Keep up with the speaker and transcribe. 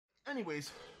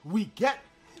Anyways, we get...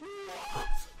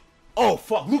 Oh,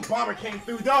 fuck. Lucbomber came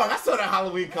through. Dog, I saw that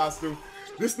Halloween costume.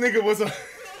 This nigga was a...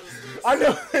 I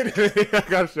know. I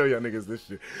gotta show y'all niggas this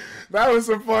shit. That was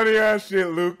some funny ass shit,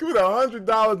 Luke. With a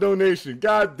 $100 donation.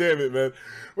 God damn it, man.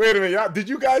 Wait a minute, y'all. Did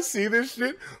you guys see this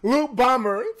shit?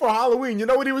 Lucbomber for Halloween. You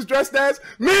know what he was dressed as?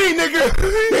 Me, nigga.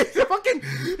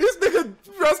 This nigga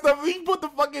dressed up. He put the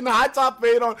fucking high top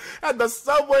fade on. Had the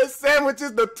Subway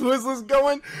sandwiches, the Twizzlers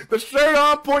going, the shirt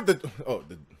on point.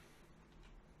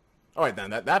 All right, then,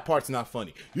 that part's not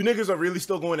funny. You niggas are really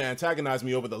still going to antagonize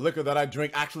me over the liquor that I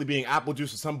drink actually being apple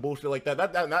juice or some bullshit like that.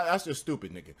 That's just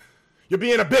stupid, nigga. You're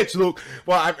being a bitch, Luke.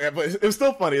 Well, but it was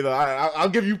still funny, though. I'll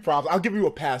give you props. I'll give you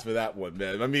a pass for that one,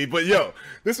 man. I mean, but yo,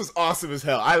 this was awesome as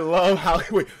hell. I love how...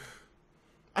 Wait,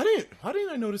 how didn't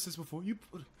I notice this before? You...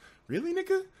 Really,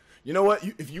 nigga? You know what?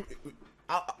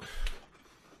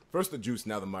 First the juice,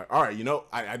 now the mic. All right, you know,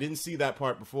 I didn't see that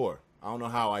part before. I don't know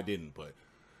how I didn't, but...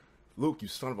 Luke, you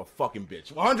son of a fucking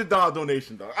bitch. $100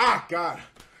 donation, dog. Ah, God.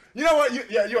 You know what?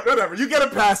 Whatever. You get a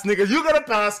pass, nigga. You get a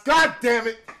pass. God damn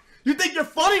it. You think you're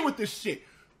funny with this shit.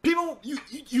 People,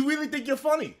 you really think you're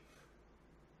funny.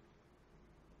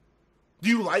 Do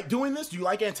you like doing this? Do you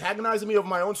like antagonizing me over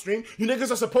my own stream? You niggas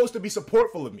are supposed to be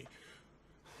supportful of me.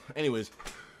 Anyways,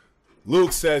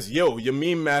 Luke says, yo, your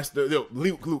meme master. Yo,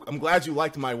 Luke, I'm glad you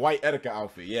liked my white Etika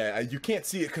outfit. Yeah, you can't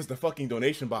see it because the fucking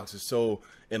donation box is so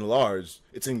enlarged.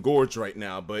 It's engorged right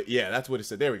now, but yeah, that's what it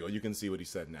said. There we go. You can see what he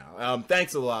said now.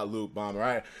 Thanks a lot,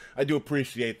 Lucbomber. I do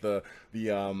appreciate the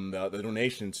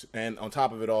donations, and on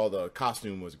top of it all, the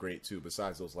costume was great too.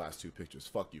 Besides those last two pictures,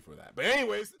 fuck you for that. But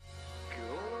anyways.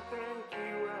 Cool.